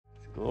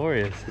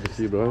Glorious. Good to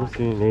see you, bro.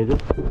 See you, Angel.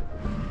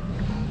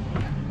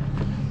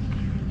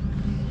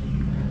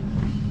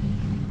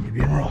 You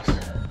been, Ross?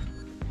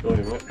 Got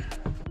him, mate.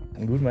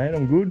 I'm good, mate.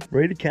 I'm good.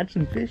 Ready to catch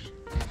some fish.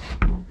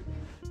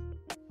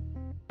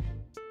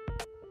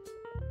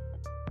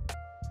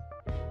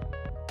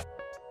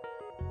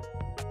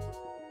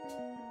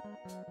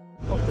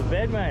 Off to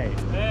bed, mate.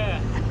 Yeah.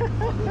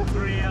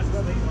 3 hours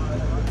of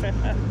sleep.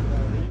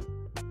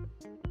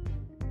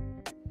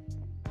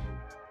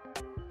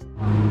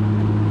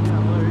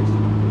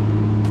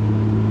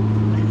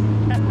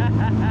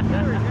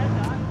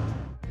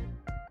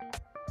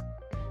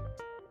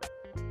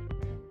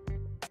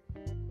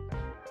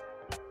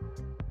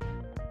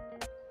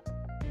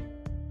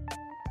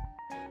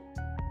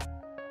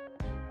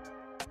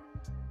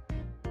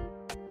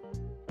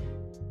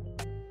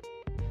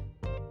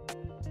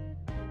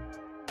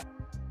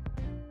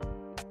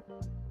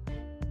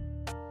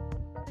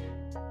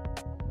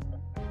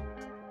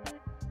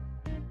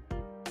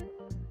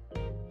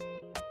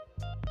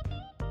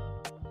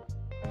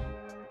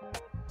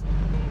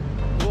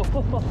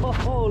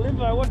 Oh,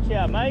 Limbo, watch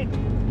out, mate.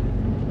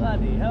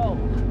 Bloody hell.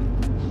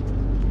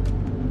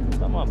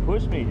 Someone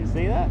pushed me, did you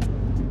see that?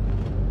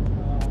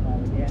 Oh, no,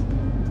 yeah.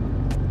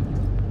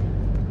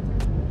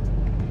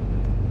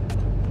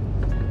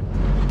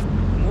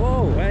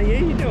 Whoa, how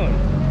you doing?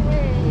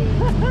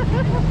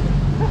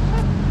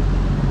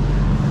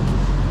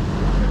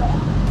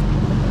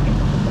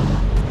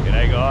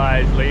 G'day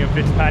guys, Liam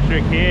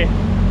Fitzpatrick here.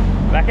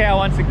 Back out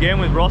once again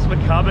with Ross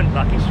McCubbin,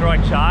 Lucky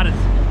Strike Charters.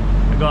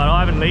 I've got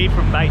Ivan Lee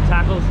from Bait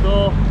Tackle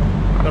Store.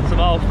 Got some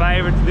old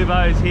favourites,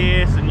 Livo's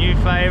here, some new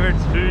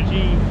favourites,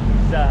 Fuji,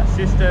 his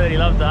sister that he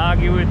loves to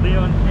argue with,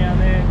 Leon's down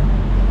there.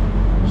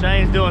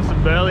 Shane's doing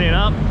some burleying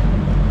up.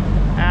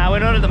 We're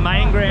not at the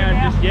main ground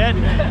just yet.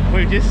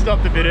 We've just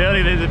stopped a bit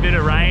early, there's a bit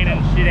of rain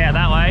and shit out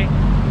that way.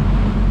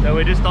 So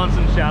we're just on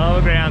some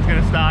shallower ground. It's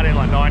going to start in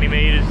like 90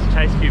 metres,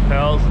 chase a few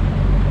pearls.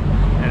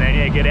 And then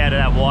yeah, get out of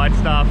that wide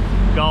stuff.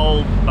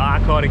 Gold,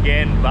 barcod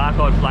again,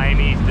 barcod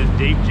flamies, just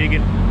deep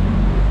jigging.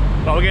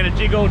 But we're going to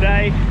jig all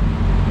day.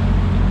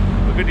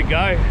 We're good to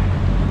go.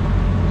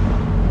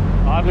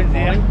 Ivan's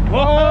here.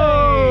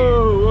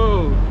 Whoa!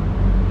 Whoa!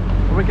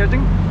 What are we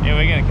catching? Yeah,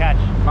 we're going to catch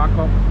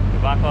Barcod. the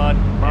barcod.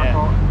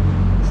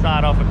 Yeah.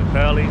 Start off with the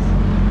pearlies.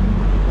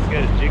 Let's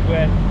get a jig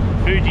wet.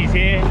 Fuji's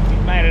here.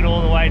 He's made it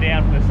all the way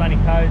down from the sunny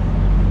coast.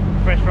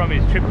 Fresh from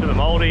his trip to the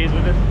Maldives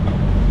with us.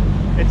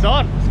 It's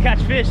on. Let's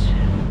catch fish.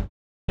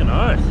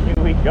 Nice.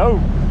 Here we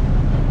go.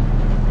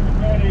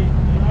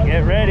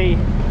 Get ready.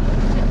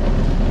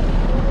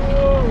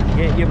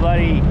 Get your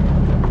bloody,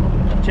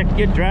 check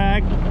your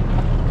drag.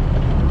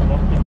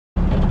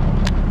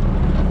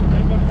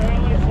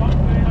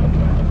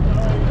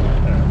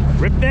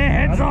 Rip their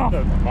heads off.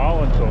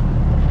 Marlin took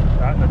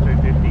that in the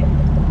 250.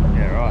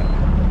 Yeah, right.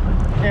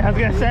 Yeah, I was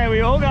gonna say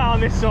we all go on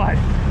this side.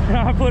 And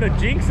I put a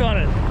jinx on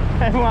it.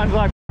 Everyone's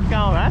like, go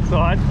on that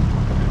side.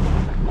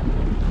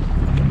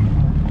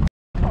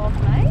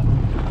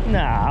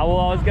 Nah, well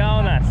I was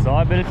going that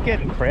side, but it's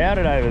getting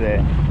crowded over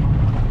there.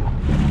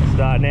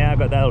 Start now,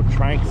 got that little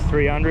Tranks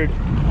 300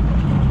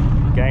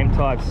 game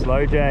type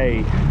slow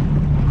J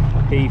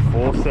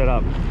P4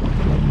 setup.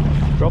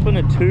 Dropping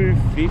to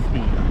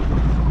 250.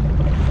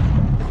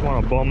 Just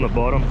want to bomb the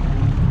bottom.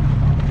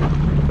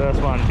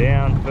 First one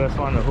down, first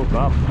one to hook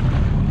up.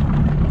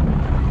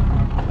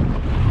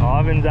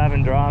 Ivan's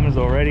having dramas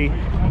already.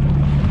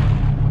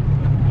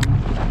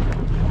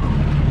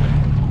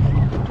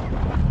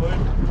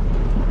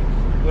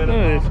 Look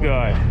at this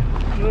guy.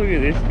 Look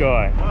at this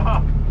guy.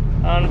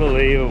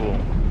 Unbelievable.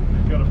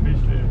 Got a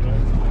fish there, bro.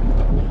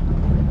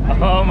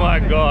 Oh my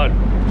god.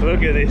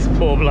 Look at this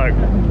poor bloke.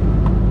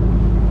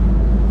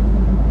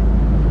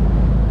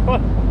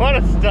 What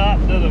a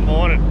start to the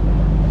morning.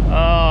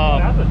 Oh,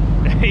 What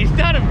happened? He's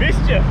done a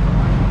mischief.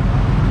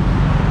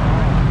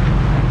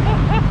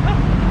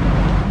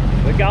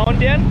 We're going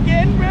down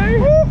again, bro.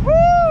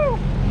 Woohoo!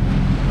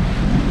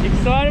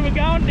 Excited we're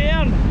going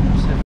down.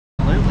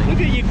 Look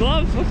at your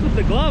gloves. What's with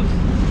the gloves?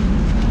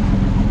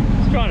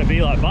 Just trying to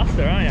be like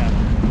Buster, aren't you?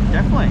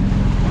 Definitely.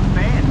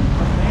 Man.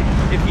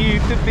 If you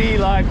could be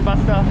like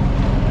Buster.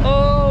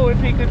 Oh, if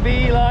he could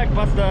be like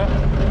Buster.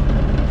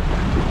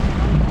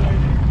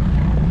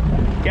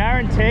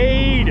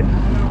 Guaranteed.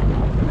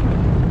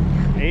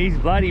 He's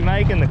bloody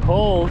making the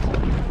calls.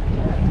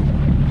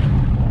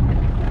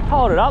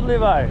 Hold it up,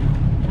 Livo.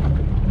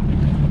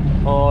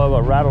 Oh, I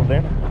got rattled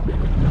then.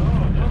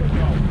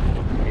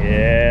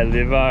 Yeah,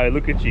 Livo,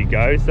 look at you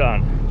go,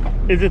 son.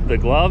 Is it the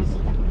gloves?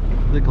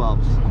 The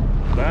gloves.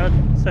 Bad.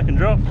 Second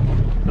drop.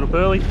 Little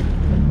pearly.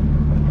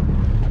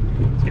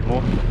 Let's get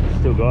more.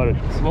 Still got it.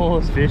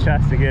 Smallest fish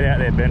has to get out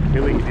there bent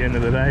hilly at the end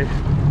of the day.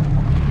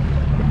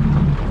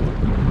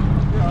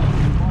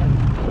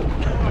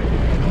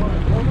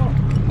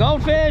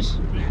 Goldfish!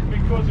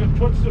 Because it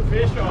puts the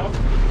fish off.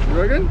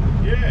 You reckon?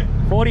 Yeah.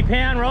 40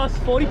 pound, Ross.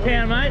 40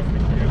 pound, mate.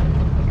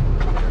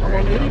 I'm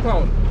on 80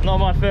 pound. Not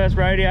my first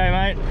rodeo,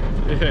 mate.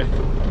 Yeah.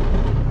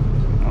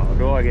 Oh,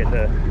 do I get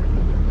the...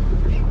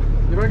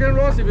 You reckon,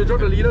 Ross, if you drop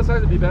the leader size,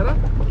 it'd be better?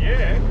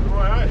 Yeah,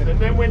 right. And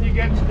then when you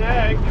get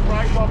snagged, you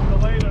break off the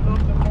leader, not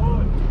the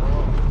line.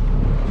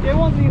 Yeah,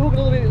 once you hook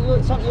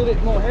something a little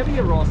bit more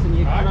heavier, Ross, and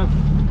you kind of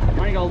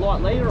only got a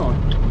light leader on.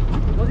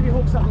 What if you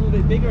hook something a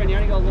little bit bigger and you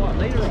only got a light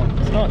leader on?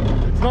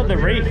 It's not the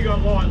reef. You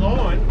got light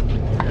line.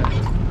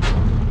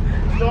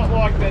 It's not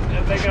like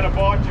that they're going to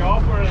bite you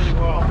off or anything.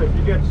 Well, if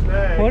you get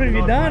snagged. What have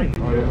you done? I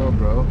don't know,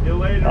 bro. Your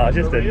leader. Oh,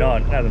 just a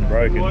knot, nothing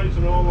broken. You're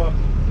losing all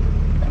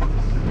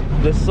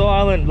The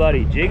silent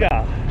bloody jigger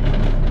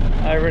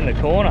over in the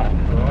corner.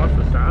 Oh, that's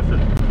the sausage.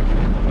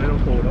 Little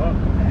pulled up.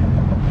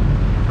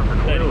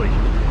 Really?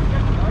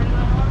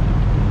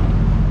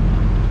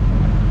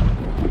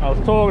 I was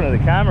talking to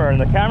the camera and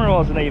the camera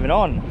wasn't even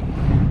on.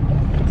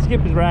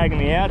 Skipper's ragging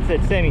me out,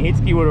 said Sammy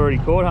Hitsky would already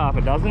caught half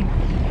a dozen.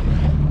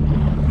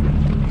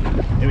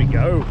 There we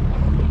go.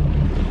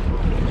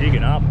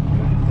 Jigging up.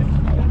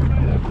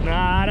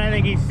 Nah, I don't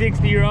think he's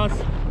 60, Ross.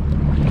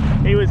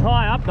 He was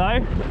high up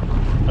though.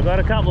 I've got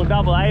a couple of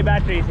AA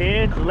batteries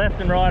here. It's the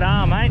left and right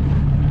arm, mate.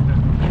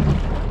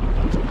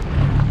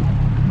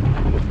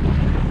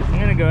 I'm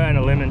gonna go out on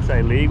a limb and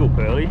say legal,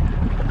 Pearly.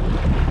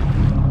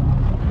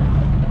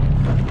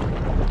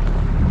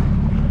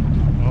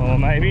 Oh,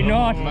 maybe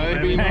not.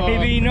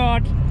 Maybe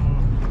not.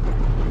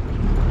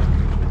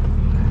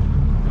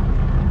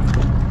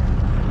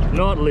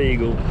 Not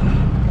legal.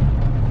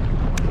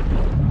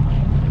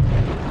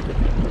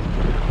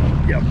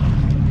 Yep.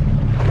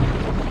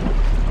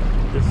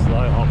 Just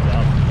slow hopped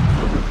up.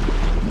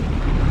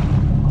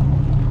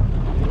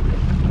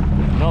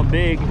 Not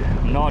big,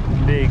 not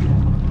big.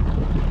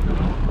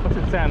 What's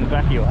it say on the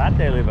back of your hat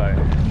there, Livo?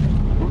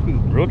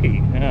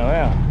 Rookie. Oh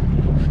wow.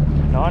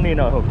 90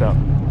 not hooked up.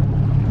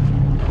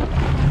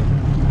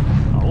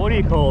 Oh, what do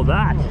you call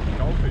that?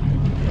 Goldfish.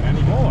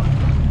 Anymore.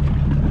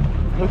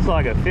 Looks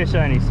like a fish,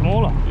 only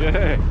smaller.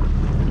 Yeah.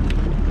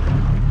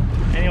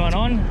 Anyone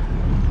on?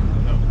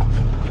 No.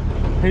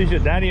 Who's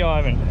your daddy,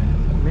 Ivan?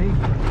 Me?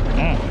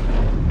 Ah.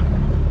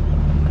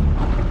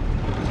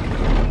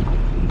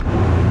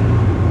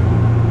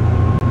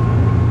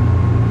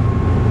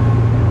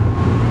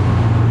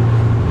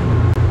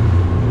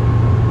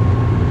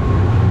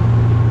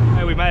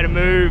 Made a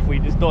move, we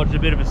just dodged a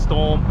bit of a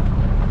storm.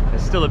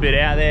 There's still a bit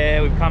out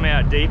there. We've come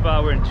out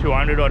deeper, we're in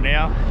 200 odd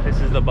now.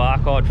 This is the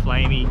barcode,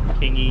 flamey,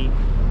 kingy.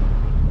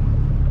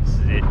 This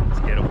is it, let's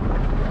get them.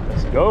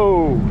 Let's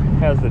go.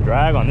 How's the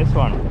drag on this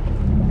one?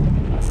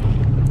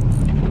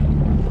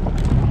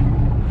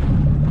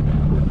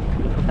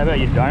 How about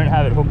you don't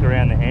have it hooked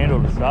around the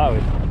handle to start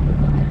with?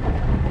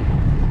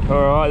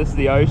 Alright, this is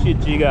the Oshia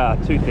Jigger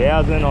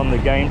 2000 on the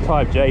game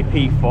type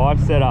JP5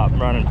 setup. I'm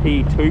running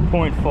P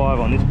 2.5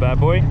 on this bad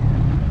boy.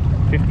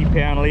 50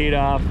 pound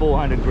leader,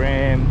 400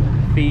 gram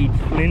feed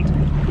flint.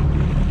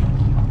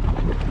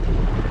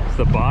 It's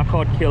the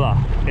barcode killer.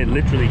 It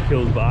literally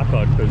kills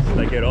barcode because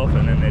they get off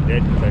and then they're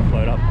dead because they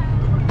float up.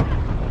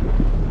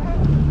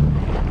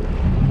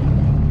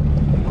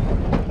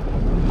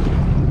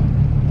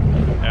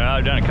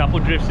 I've done a couple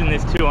drifts in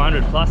this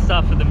 200 plus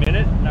stuff for the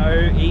minute.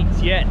 No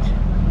eats yet.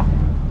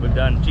 We've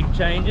done jig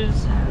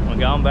changes. We're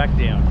going back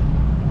down.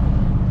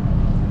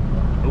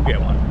 We'll get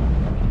one.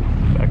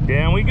 Back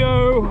down we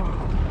go.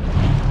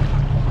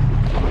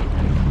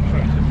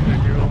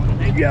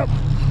 Yep.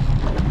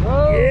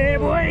 Oh. Yeah,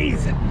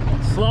 boys.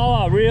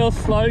 Slower, real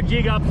slow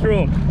jig up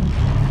through them.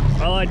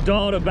 I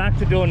dialed it back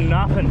to doing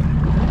nothing.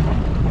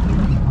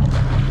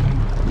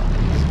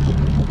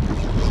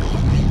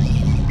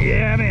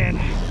 Yeah, man.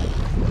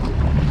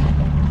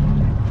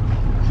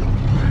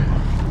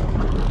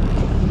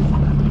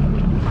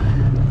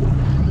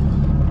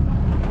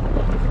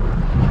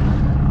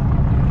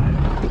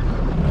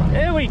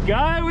 There we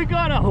go. We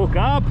got to hook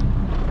up.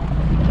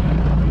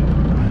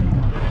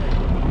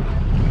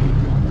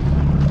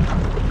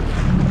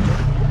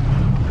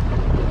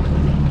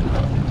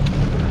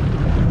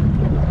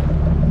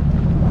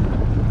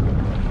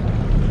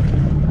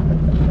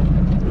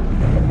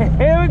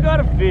 Yeah, we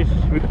gotta fish.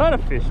 We gotta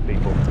fish,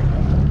 people.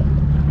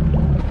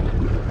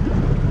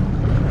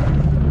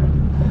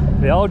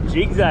 The old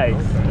jigs ace.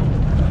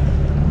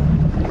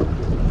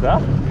 What's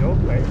up?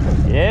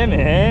 Yeah,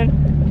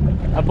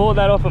 man. I bought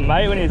that off a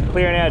mate when he was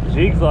clearing out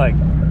jigs like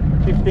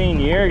 15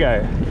 years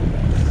ago.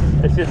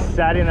 It's just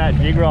sat in that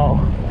jig roll.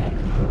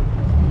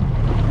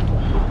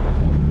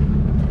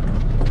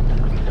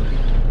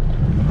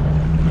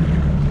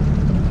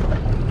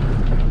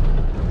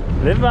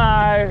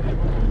 Livo!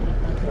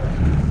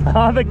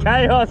 Oh, the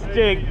chaos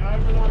jig.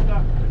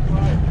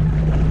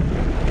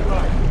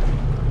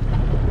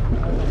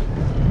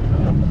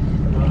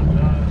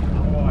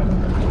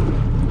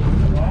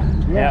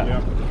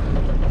 Yeah.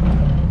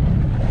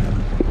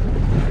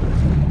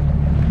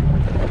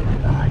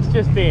 Oh, he's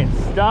just being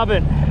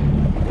stubborn.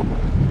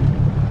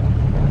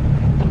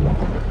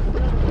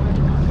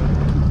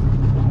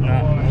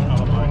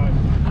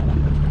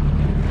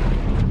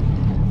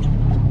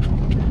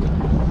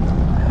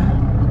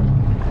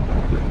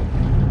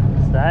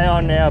 Stay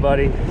on now,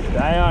 buddy.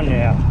 Stay on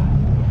now.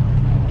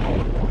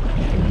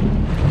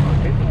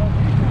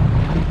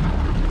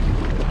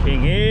 King.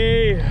 jigging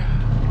here.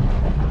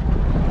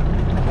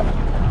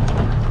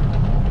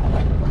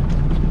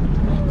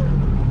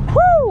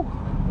 Woo!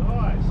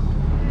 Nice.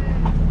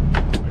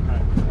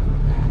 Okay.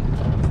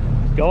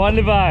 Go on,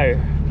 Livo.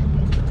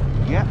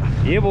 Yeah.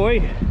 Yeah, boy.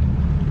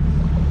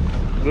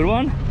 Good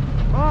one.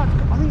 Oh,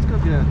 I think it's got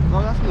a bit of,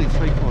 well, that's only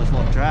 3/4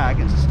 lot drag,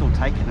 and it's still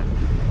taking it.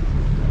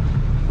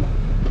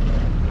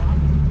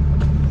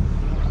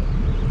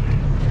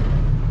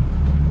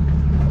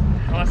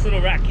 Nice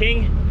little rat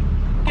king.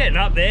 Getting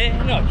up there,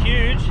 not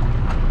huge.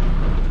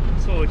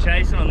 That's what we're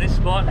chasing on this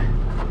spot.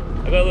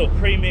 I've got a little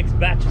pre-mixed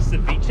batch of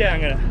ceviche.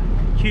 I'm gonna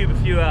cube a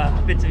few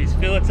bits of his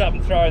fillets up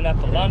and throw in that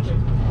for lunch.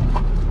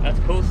 That's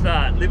a cool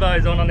start.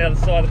 Livo's on the other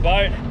side of the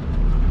boat.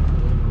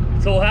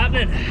 It's all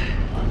happening.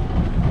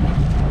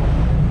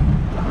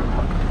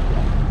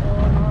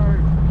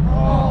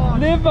 Oh,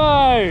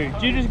 Livo!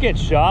 Did you just get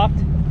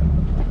sharked?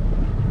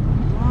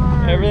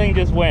 no. Everything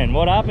just went.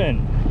 What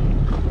happened?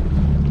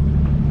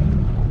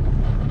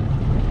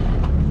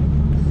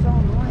 So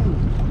annoying.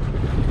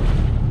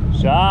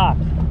 Shark.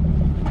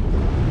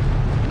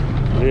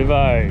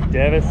 Livo,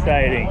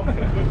 devastating. Good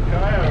go.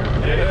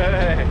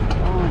 Yeah.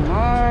 Oh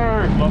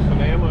no. Lost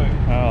an heirloom.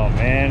 Oh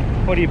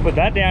man, what do you put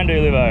that down to,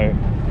 Livo?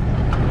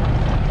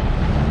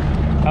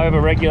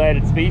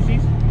 Over-regulated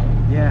species?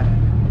 Yeah.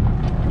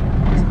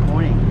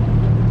 Disappointing.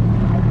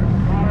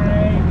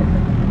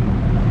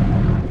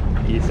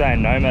 You're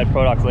saying Nomad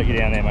Products let you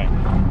down there, mate?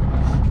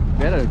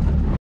 Better.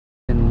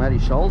 And Matty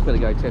Scholes better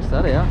go test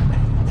that out.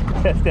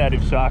 Test out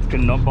if sharks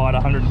can not bite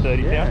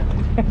 130 Yeah.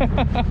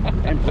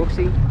 pounds. And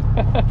Brooksy.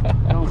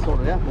 Go and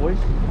sort it out, boys.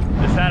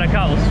 Just had a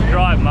couple of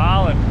striped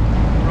marlin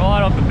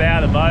right off the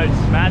bow of the boat,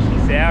 smashing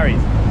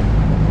souries.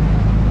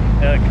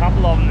 There are a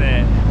couple of them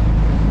there.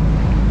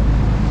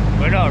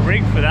 We're not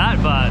rigged for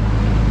that, but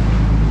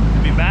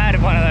it'd be mad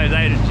if one of those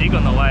ate a jig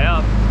on the way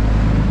up.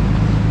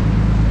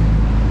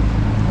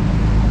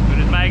 We're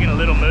just making a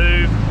little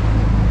move,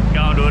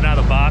 going to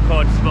another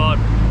barcode spot.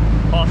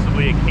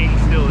 Possibly a king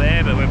still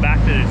there, but we're back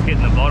to just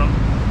hitting the bottom.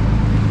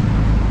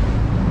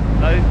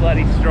 Those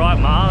bloody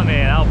striped marlin,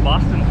 man, they were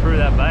busting through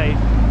that bait.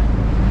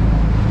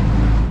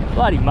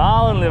 Bloody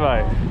marlin,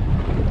 Livo.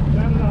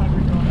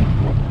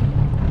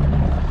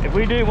 If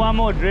we do one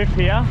more drift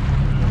here,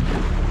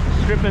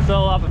 strip us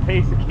all up a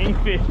piece of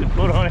kingfish and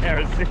put on our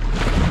assist.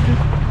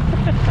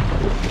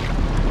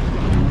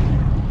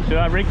 Should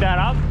I rig that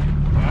up?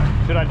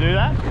 Should I do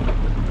that?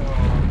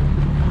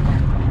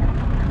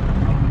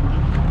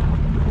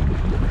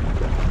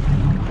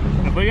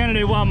 If we're going to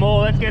do one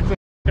more, let's get some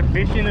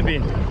fish in the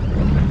bin.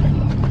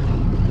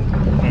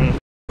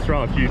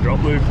 Throw a few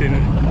drop loops in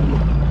it.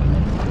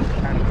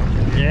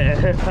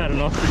 Yeah,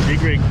 Paternoster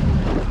jig rig.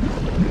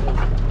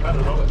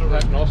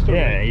 Paternoster.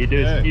 Yeah, you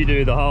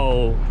do the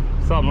whole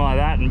something like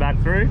that and back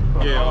through.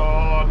 Yeah.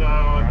 Oh no,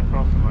 I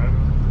crossed them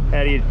over.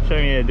 How do you show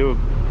me how to do it?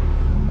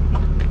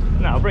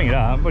 No, I'll bring it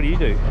up. What do you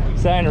do?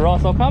 Saying to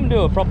Ross, I'll come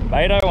do a proper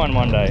beta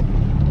one day.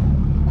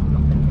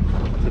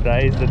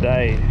 Today's the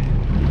day.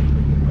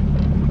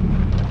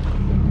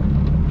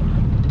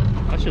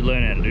 I should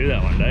learn how to do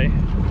that one day.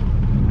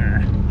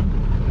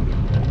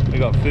 We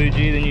got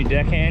Fuji, the new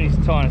deckhand. He's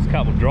tying us a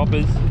couple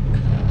droppers.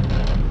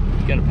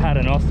 He's gonna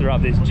paternoster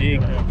up this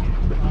jig.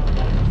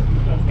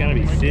 It's gonna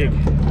be sick.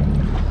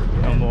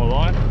 One more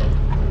line.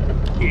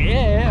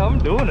 Yeah, I'm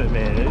doing it,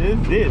 man. It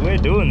is it. We're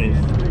doing this.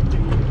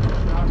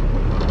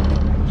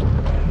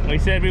 We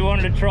said we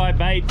wanted to try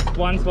baits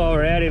once while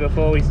we're out here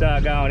before we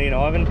start going in,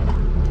 Ivan.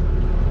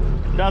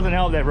 Doesn't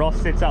help that Ross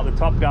sits up the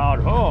top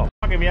going, oh,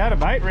 fuck, have you had a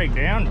bait rig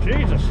down?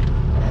 Jesus.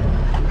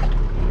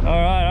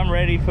 Alright, I'm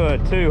ready for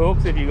 2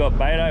 hooks if you got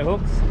beta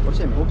hooks. Watch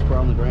them hooks, bro,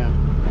 on the ground.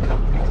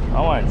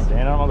 I won't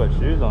stand on them, I've got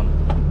shoes on.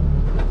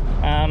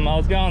 I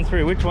was going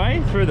through which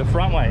way? Through the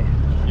front way.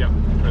 Yep.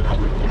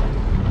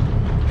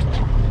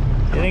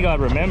 You think I'd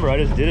remember? I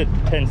just did it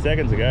 10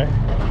 seconds ago.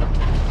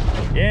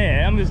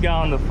 Yeah, I'm just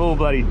going the full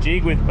bloody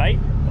jig with bait.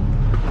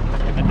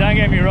 And don't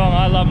get me wrong,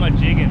 I love my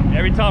jigging.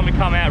 Every time we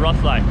come out,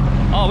 Ross like,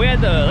 oh, we had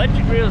the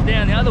electric reels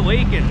down the other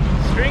week and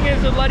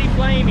stringers of bloody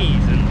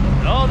flamies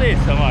and all this.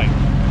 I'm like,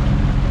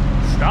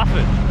 stuff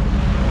it.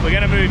 We're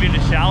going to move into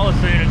shallow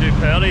soon and do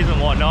pearlies and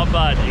whatnot,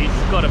 but he's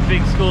got a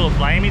big school of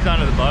flamies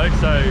under the boat,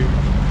 so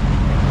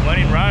when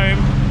in Rome,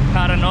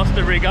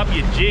 paternoster rig up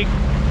your jig,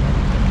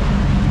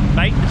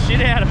 bait the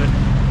shit out of it.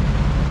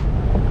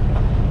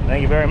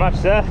 Thank you very much,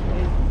 sir.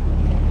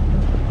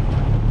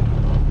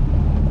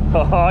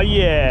 Oh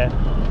yeah.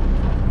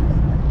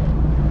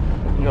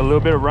 Got a little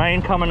bit of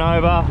rain coming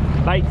over,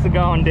 baits are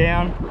going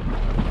down.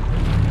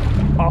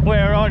 Oh,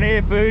 we're on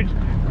here, Booge.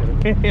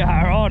 We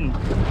are on.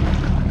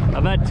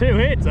 I've had 2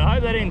 hits, I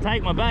hope they didn't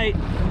take my bait.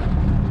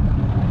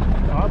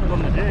 Ivan's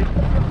on the jig.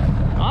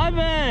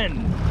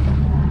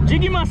 Ivan!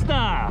 Jiggy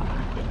Master!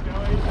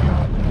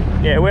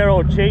 Yeah, we're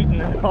all cheating.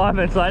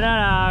 Ivan's like, no,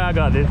 I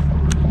got this.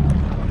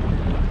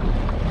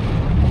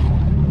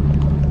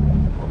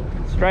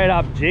 Straight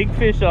up jig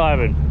fish,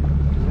 Ivan.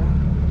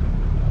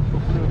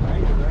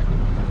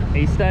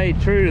 He stayed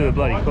true to the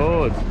bloody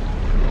cords.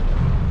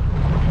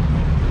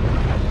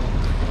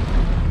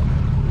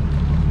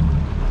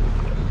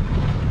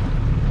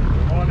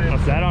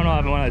 What's that on,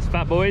 Ivan? One of those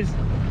fat boys?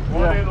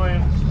 One in,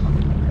 Liam.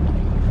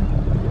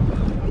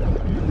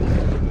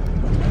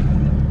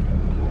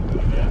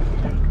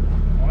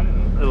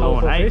 Little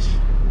one, hey?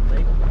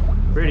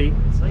 Pretty.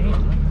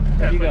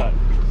 What you got?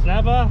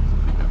 Snapper?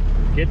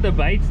 Get the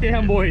baits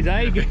down, boys,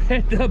 eh?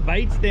 Get the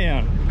baits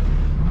down.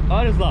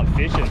 I just love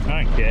fishing,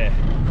 I don't care.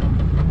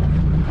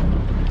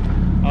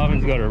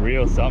 Ivan's got a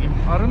reel something.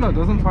 I don't know, it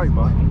doesn't fight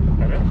back.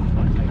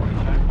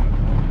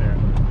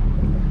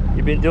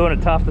 You've been doing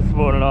it tough this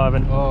morning,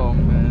 Ivan. Oh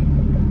man.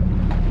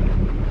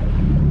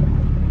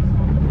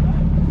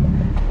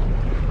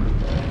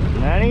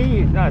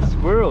 Nanny? No,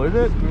 squirrel, is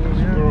it?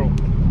 Squirrel.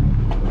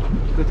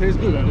 They taste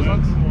good, doesn't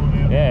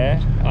it? Yeah,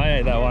 I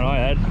ate that one I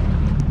had.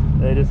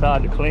 They're just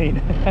hard to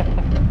clean.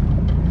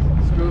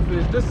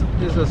 Squirrelfish. This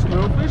is a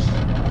squirrelfish.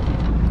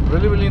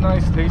 Really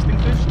nice tasting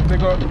fish. They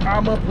got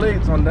armor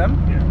plates on them.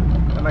 Yeah.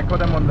 And I caught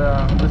them on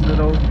this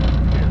little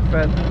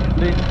fat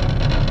plate.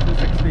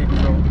 260.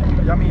 So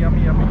yummy.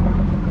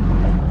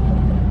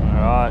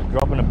 Alright,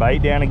 dropping a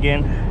bait down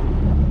again.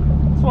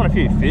 Just want a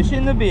few fish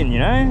in the bin, you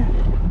know?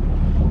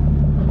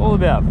 All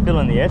about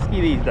filling the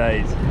esky these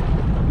days.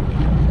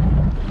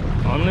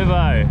 On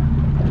Livo.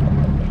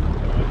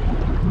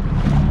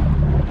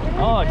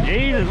 Oh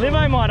Jesus,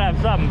 Livo might have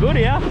something good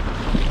here.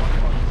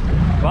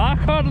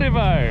 Barcode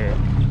Livo.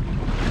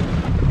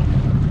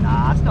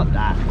 Nah, it's not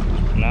that.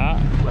 Nah.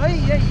 Hey.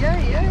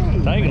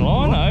 Taking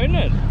line though, isn't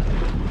it?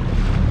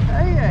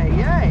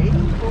 Hey.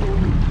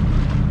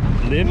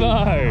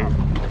 Livo.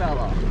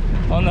 Fella.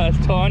 On those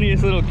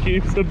tiniest little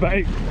cubes of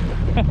bait.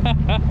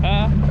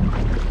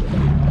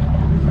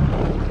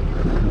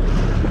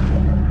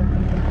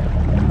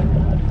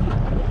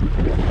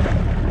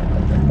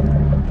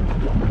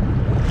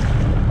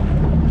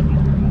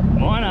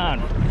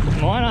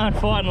 Mine aren't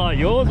fighting like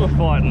yours were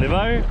fighting,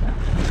 Livo.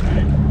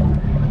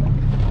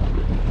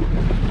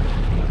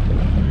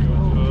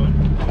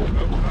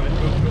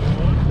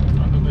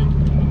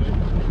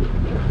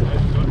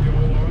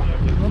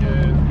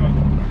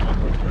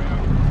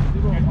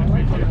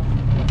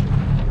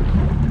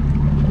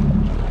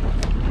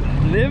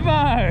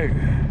 Livo!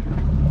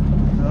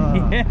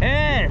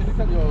 Yes!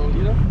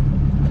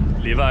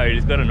 Livo,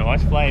 he's got a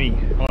nice flamey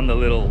on the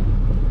little,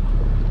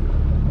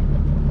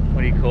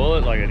 what do you call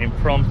it? Like an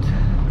impromptu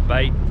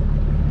bait,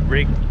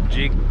 rig,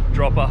 jig,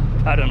 dropper,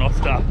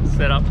 paternoster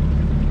setup.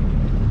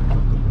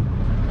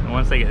 And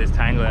once they get this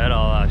tangle out,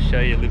 I'll show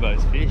you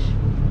Livo's fish.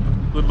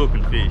 Good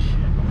looking fish.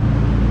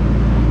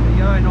 There you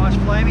go, nice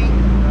flamey.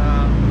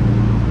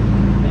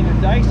 Been a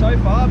good day so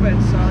far, but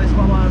this is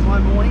my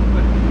morning.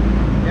 But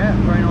yeah,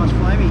 very nice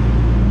flamey.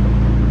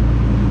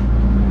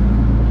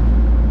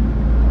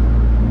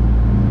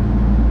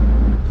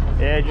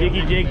 Yeah,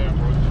 jiggy jig.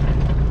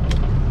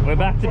 We're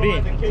back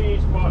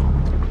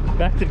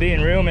to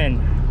being real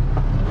men.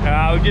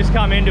 We've just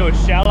come into a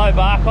shallow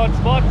barcode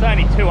spot. It's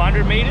only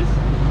 200 meters,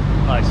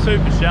 like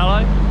super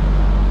shallow.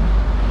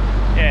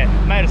 Yeah,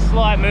 made a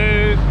slight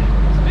move.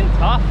 It's been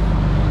tough,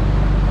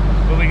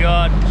 but we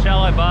got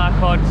shallow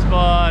barcode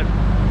spot,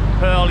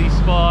 pearly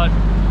spot.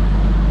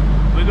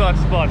 We got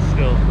spots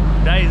still.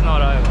 Day's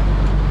not over.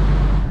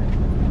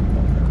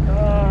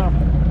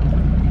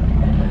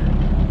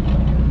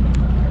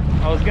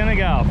 I was gonna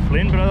go off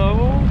Flynn, but I thought,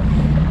 well,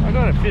 I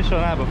got a fish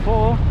on that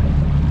before.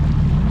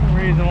 No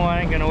reason why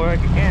it ain't gonna work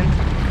again.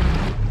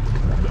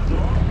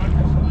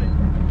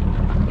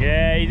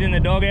 Yeah, he's in the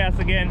doghouse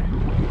again.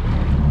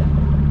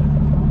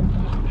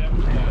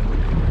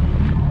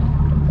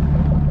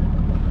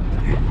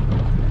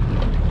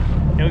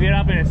 He'll get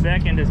up in a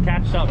second, just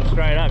catch something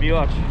straight up, you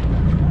watch.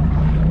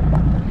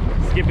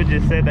 Skipper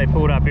just said they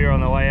pulled up here on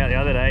the way out the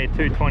other day,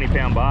 2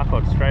 20-pound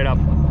barcode straight up.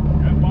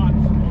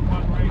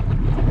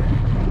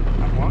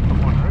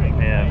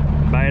 Yeah,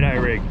 Beto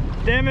rig.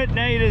 Damn it,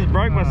 now you just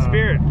broke my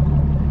spirit.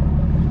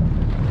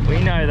 We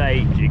know they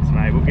eat jigs,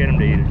 mate. We'll get them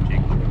to eat a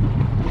jig.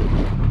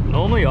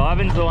 Normally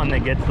Ivan's the one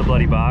that gets the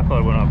bloody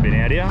barcode when I've been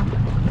out here.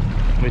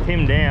 With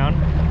him down,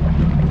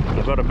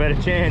 I've got a better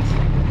chance.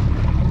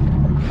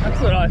 That's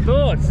what I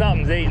thought.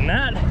 Something's eating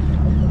that.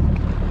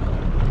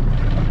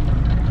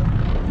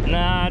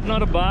 Nah, it's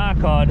not a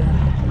barcode.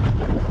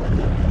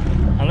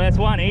 Unless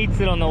one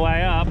eats it on the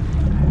way up.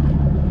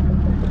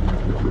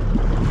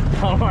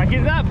 I'm like,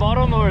 is that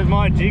bottom or is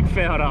my jig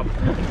fouled up?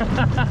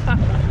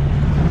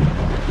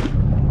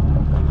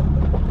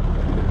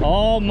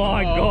 Oh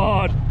my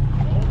God.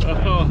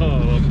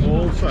 Oh,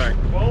 ball sack.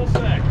 Ball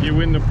sack. You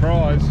win the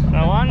prize.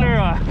 No wonder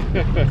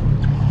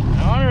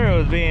it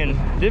was being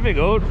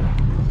difficult.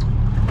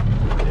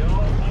 The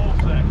old ball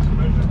sack.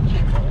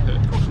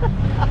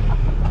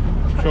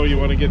 Sure you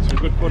want to get some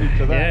good footage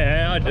of that?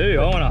 Yeah, I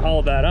do. I want to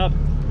hold that up.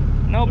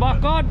 No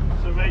barcode?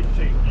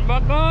 Ceviche.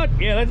 Barcode?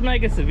 Yeah, let's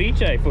make a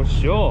ceviche for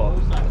sure.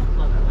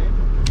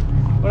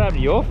 What happened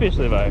to your fish,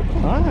 Livo?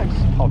 Oh, it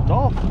just popped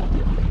off.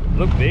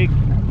 Look big.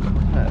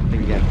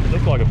 Big again.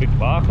 Look like a big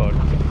barcode.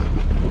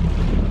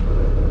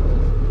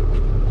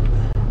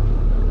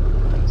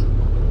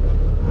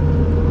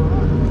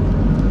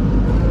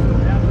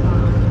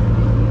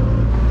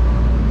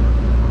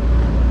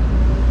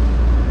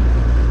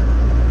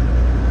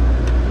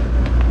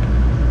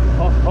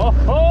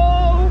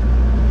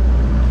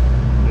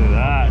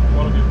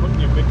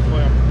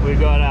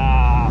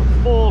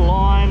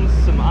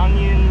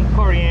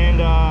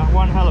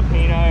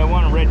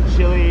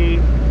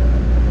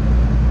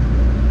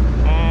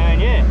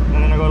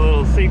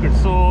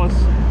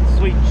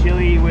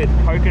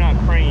 coconut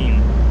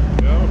cream.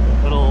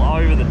 Little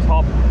over the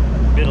top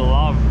bit of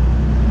love.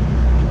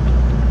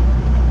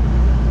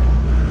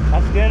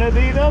 That's gonna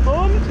be the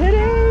bomb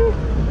today.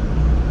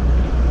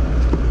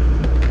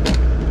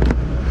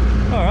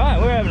 Alright,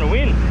 we're having a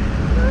win.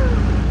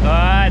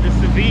 Alright, the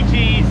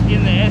ceviche's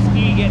in the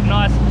esky, getting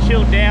nice and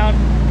chilled down.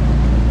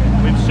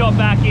 We've shot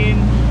back in.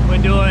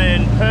 We're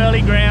doing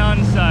pearly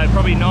ground, so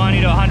probably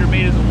 90 to 100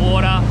 meters of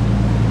water.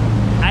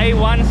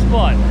 A1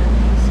 spot.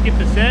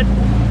 Skipper said,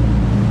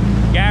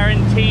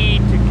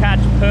 guaranteed to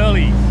catch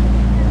pearlies.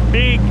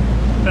 Big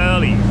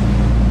pearlies.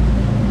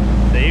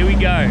 So here we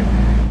go.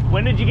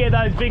 When did you get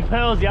those big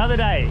pearls the other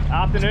day?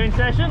 Afternoon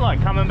session,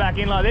 like coming back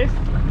in like this?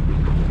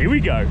 Here we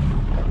go.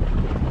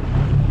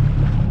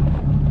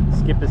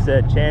 Skipper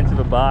said chance of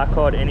a bar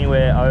cod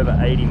anywhere over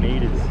 80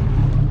 meters.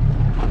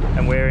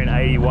 And we're in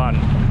 81.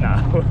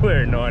 No,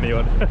 we're in 90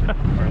 odd.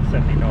 We're in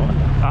 79.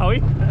 Are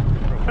we?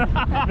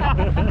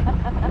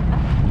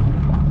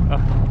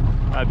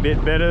 A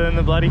bit better than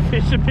the bloody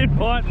fish have been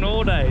biting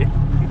all day.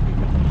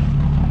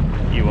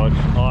 You watch,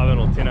 Ivan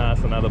will tin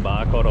ass another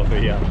bar cod off of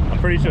here. I'm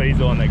pretty sure he's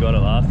the one that got it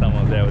last time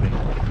I was there with him.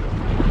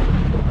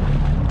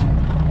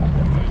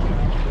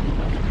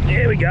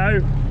 There we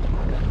go.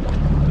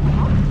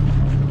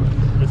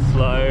 The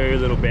slow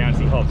little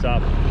bouncy hops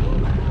up.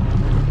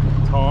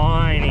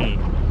 Tiny.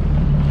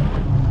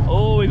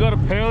 Oh, we got a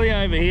pearly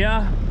over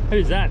here.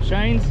 Who's that,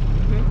 Shane's?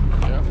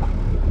 Yeah.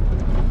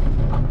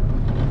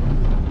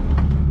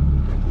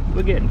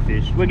 We're getting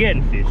fish. We're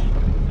getting fish.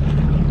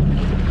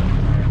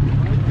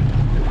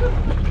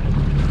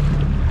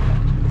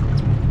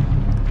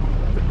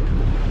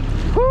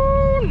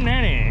 Whoo,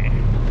 nanny.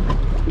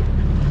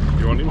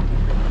 You want him?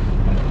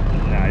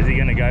 No, is he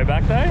gonna go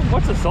back though?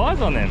 What's the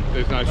size on them?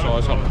 There's no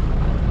size on it.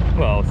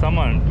 Well,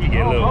 someone, you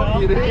get a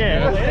little.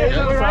 Yeah,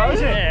 We're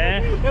Asian.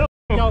 Yeah.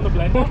 Go on the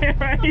blender.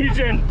 We're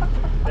Asian.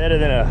 Better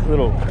than a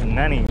little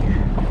nanny.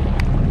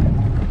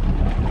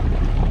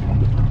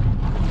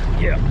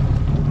 Yeah.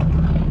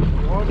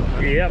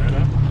 Yep.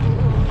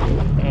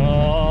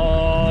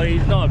 Oh,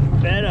 he's not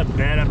better, but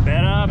better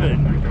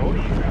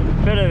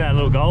than that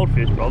little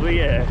goldfish probably,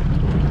 yeah.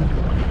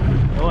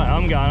 Well,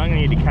 I'm gonna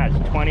need to catch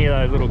 20 of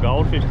those little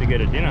goldfish to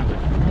get a dinner.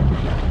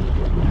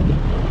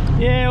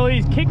 Yeah, well,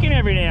 he's kicking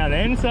every now and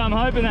then, so I'm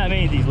hoping that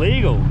means he's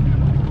legal.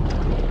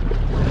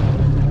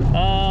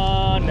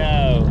 Oh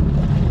no.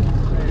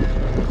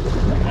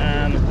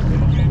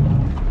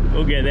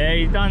 We'll get there.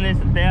 He's done this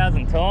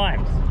 1,000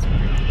 times.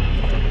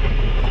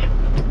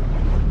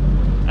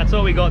 That's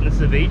all we got in the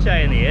ceviche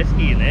and the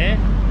esky in there.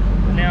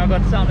 Now I've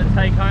got something to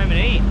take home and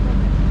eat.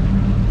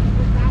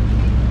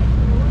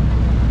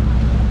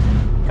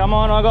 Come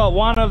on, I got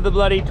one of the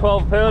bloody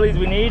 12 pearlies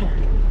we need.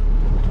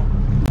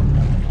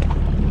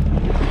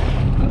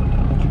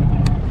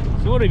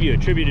 So what have you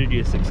attributed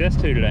your success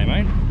to today,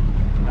 mate?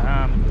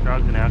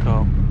 Drugs and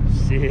alcohol.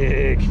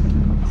 Sick.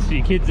 So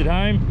your kids at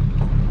home,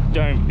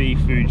 don't be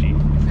Fuji.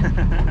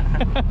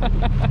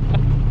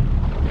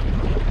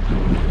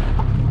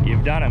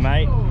 You've done it,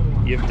 mate.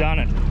 You've done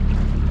it.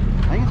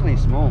 I think it's only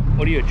small.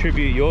 What do you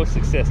attribute your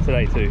success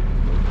today to?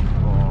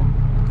 Oh,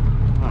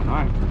 I don't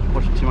know.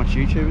 Watching too much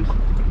YouTubers.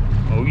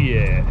 Oh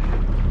yeah.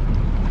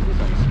 It's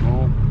only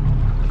small.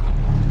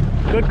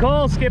 Good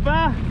call,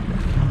 Skipper.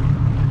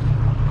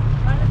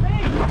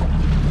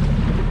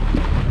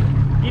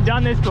 You've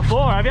done this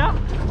before, have you? Yeah,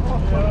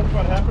 that's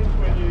what happens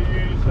when you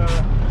use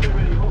too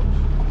many hooks.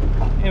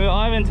 Yeah, but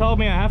Ivan told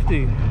me I have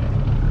to.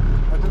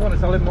 I just want to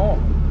sell it more.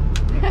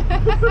 You're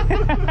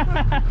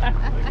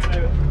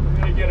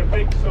gonna get a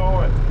big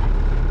sign.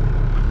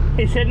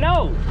 He said,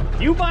 no,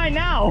 you buy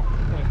now.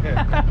 Get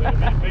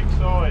a big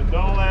sign.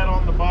 Not allowed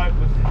on the boat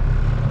with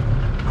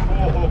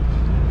 4 hooks.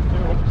 2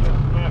 hooks at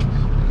max.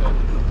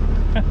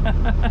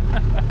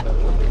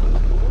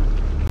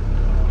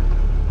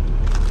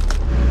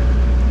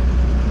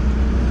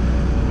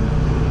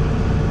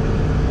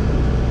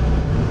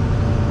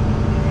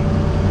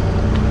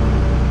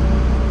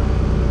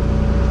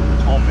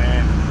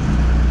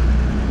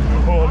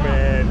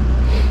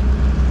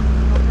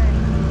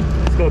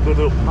 Got a good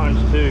little punch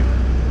too.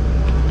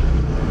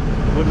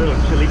 Good little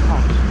chili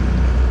punch.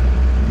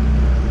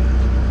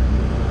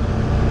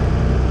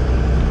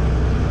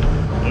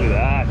 Look at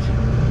that.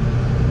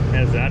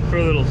 How's that for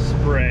a little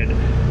spread?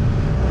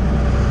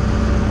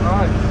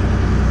 Nice.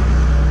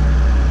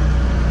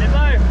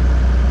 Nippo!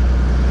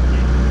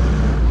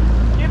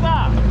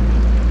 Skipper!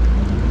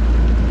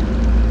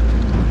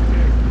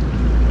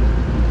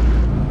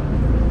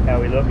 How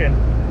are we looking?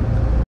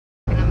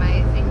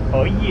 Amazing.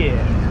 Oh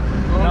yeah.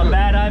 Oh, Not good.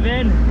 bad,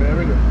 Ivan.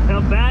 Very good.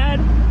 Not bad.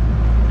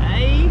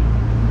 Hey.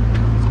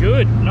 It's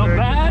good. Not Very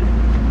bad.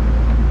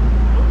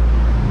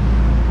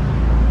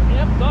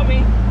 Yep, got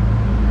me.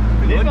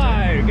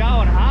 Nippo,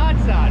 going hard,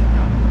 son.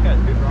 Goes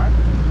good, right?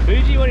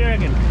 Fuji, what do you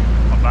reckon?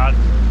 Not bad.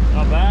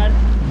 Not bad?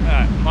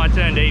 Alright, my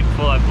turn to eat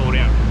before I fall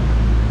down.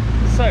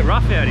 It's so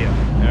rough out here.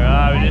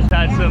 Alright, we just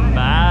had some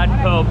mad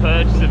pearl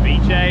perch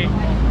ceviche.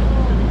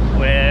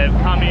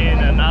 We've come in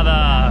another,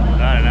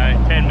 I don't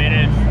know, 10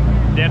 minutes.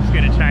 Depth's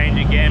going to change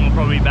again. We'll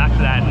probably back to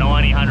that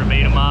 90, 100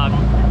 metre mark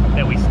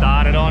that we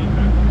started on.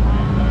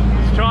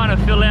 Just trying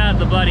to fill out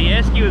the bloody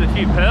esky with a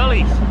few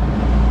pearlies.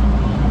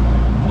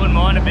 Wouldn't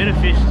mind a bit of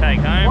fish to take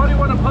home. What do you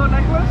want, a pearl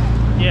necklace?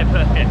 Yeah,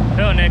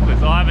 pearl necklace.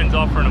 Ivan's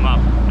offering them up.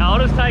 Now, I'll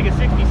just take a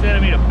 60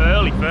 centimetre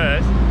pearly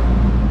first.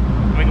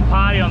 And we can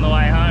party on the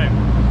way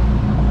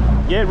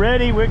home. Get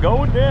ready, we're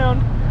going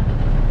down.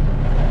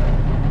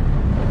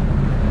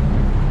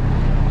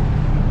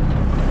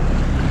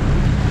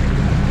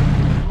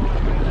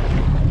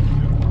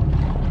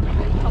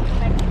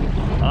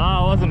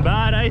 Oh, wasn't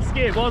bad, eh,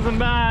 Skip? Wasn't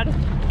bad.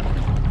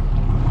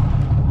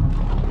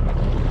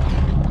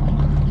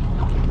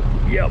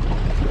 Yep.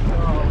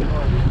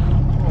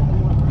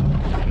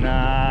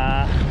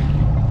 Nah.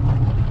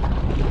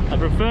 I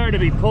prefer to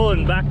be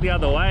pulling back the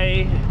other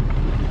way.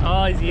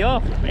 Oh, is he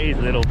off? He's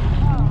little.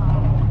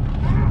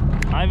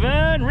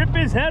 Ivan, rip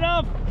his head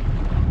off.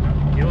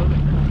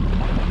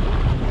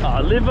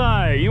 Oh,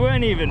 Livo, you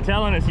weren't even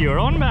telling us you were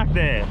on back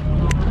there.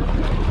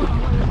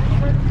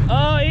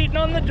 Oh, eating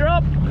on the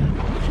drop.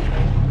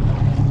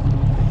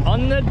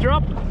 On the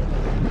drop.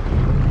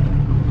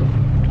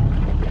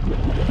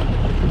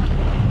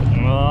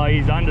 Oh,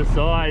 he's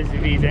undersized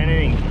if he's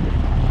anything.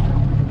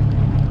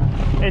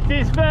 It's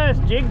his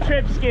first jig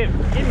trip, Skip.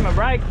 Give him a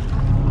break.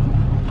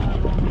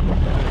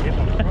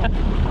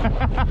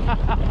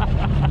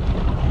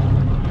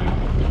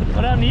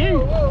 What happened to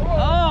you?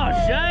 Oh,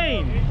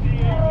 Shane.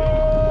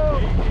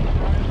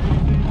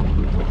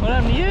 What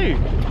happened to you?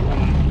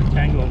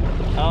 Tangle.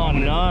 Oh,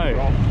 no.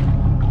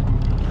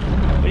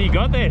 What do you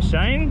got there,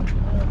 Shane?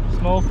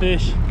 Small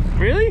fish.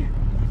 Really?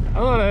 I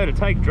thought I heard it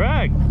take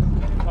drag.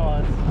 Oh,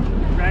 it's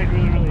dragged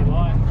really, really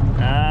light.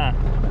 Ah.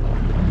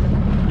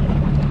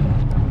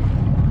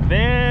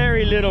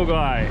 Very little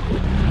guy.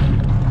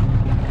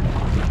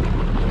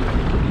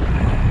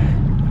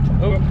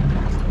 Oh.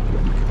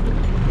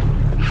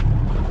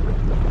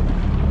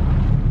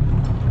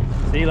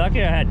 See,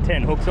 lucky I had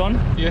 10 hooks on.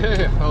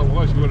 Yeah,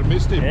 otherwise you would have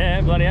missed him.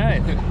 Yeah, bloody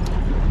hell.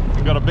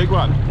 You got a big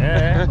one.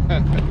 Yeah.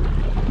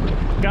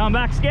 Going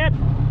back, Skip.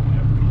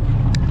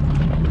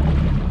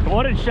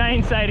 What did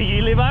Shane say to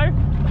you, Livo?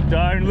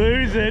 Don't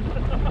lose it.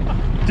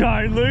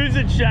 Don't lose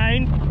it,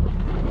 Shane.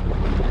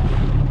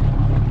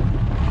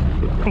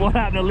 What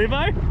happened to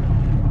Livo?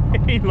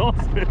 He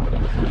lost it.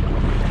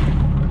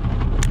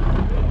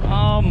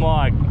 Oh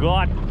my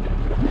God.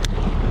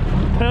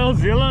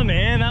 Pearlzilla,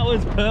 man. That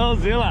was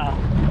Pearlzilla.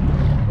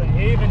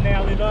 We're even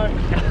now, Livo.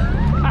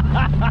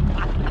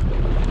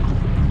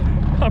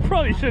 I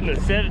probably shouldn't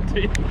have said it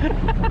to you.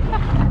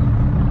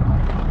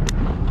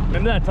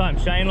 Remember that time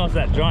Shane lost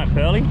that giant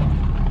pearly?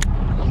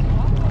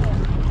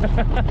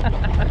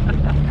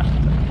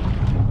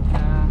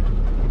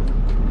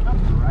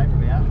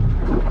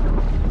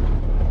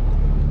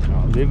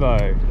 Oh,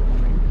 Livo.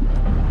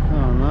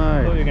 Oh no.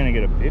 I thought you were going to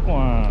get a big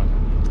one.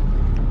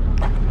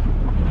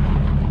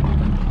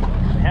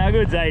 How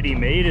good's 80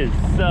 metres?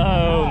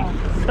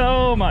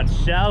 So much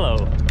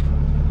shallow.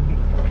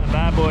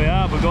 Bad boy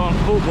up, we're going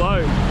full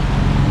glow.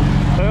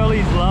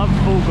 Pearlies love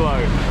full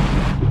glow.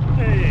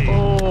 Hey.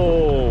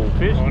 Oh,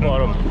 fish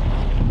bottom.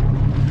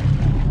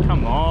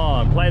 Come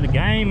on, play the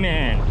game,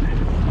 man.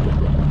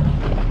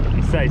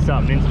 You say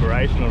something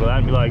inspirational to that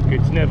and be like,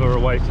 it's never a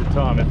waste of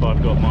time if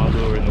I've got my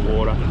lure in the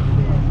water.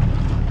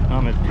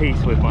 I'm at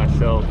peace with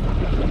myself.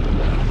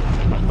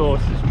 My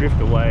thoughts just drift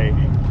away.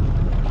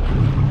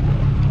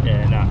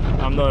 Yeah, no,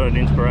 I'm not an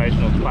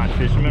inspirational flat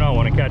fisherman. I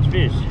want to catch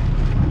fish.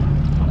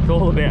 It's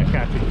all about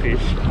catching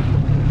fish.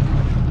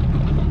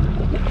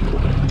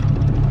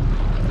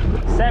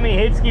 Sammy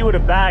Hitsky would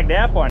have bagged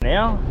out by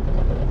now.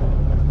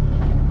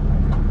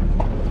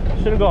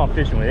 Should have gone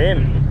fishing with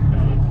him.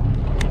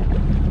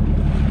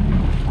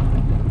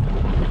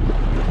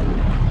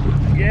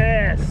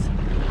 Yes.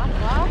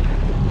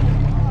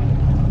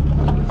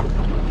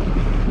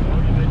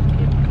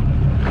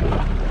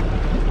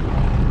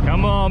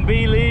 Come on,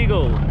 be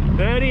legal.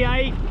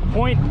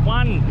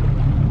 38.1.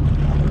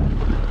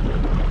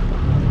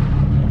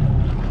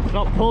 It's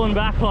not pulling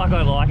back like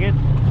I like it.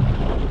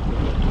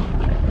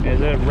 Is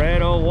it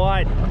red or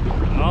white?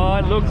 Oh,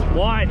 it looks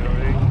white.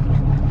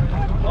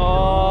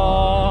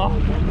 Oh,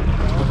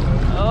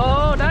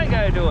 oh, don't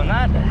go doing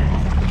that.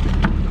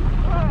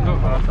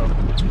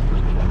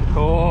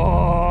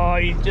 Oh,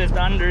 he's just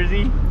under, is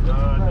he? No,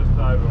 just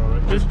over, I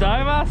reckon. Just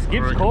over?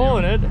 Skip's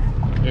calling it.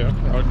 Yeah,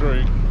 I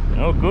agree.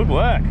 Oh, good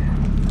work.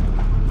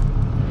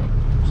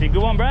 See a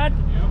good one, Brad?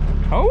 Yep.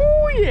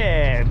 Oh,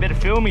 yeah. Better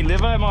film me,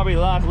 Livo. Might be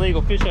the last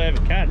legal fish I ever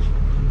catch.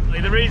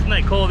 The reason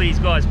they call these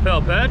guys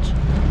pearl perch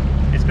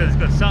is because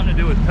it's got something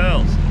to do with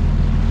pearls.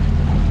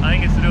 I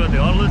think it's to do with the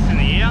otoliths in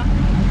the ear,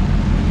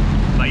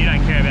 but you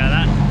don't care about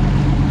that.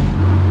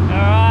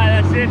 Alright,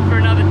 that's it for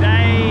another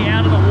day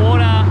out of the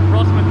water.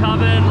 Ross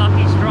McCubbin,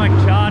 Lucky Strike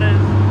Charters,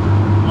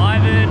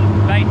 Ivan,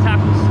 Bait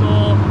Tackle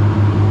Store.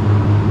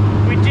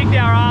 We jigged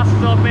our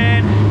asses off,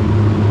 man.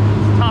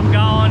 It's tough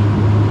going.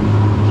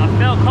 I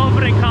felt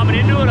confident coming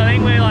into it. I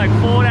think we're like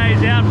 4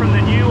 days out from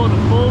the new or the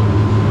full.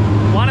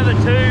 One of the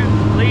two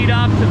lead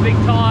up to big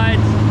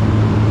tides,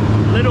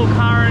 little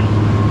current,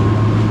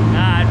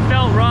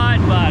 felt right,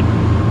 but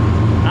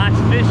that's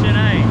fishing,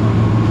 eh?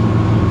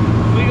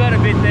 We got a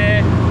bit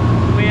there.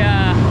 We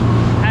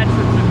had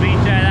some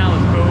ceviche, that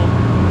was cool.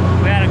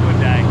 We had a good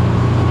day.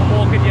 What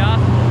more could you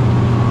ask for?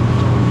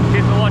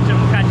 Cheers for watching,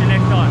 we'll catch you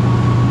next time.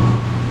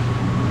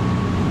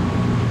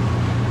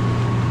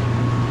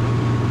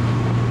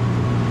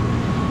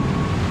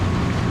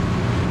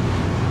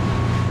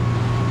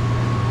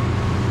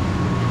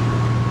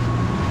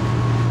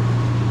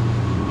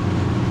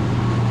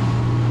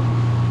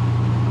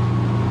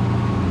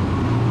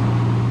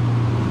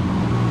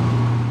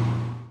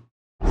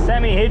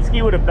 Sammy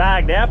Hitsky would have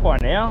bagged out by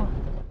now.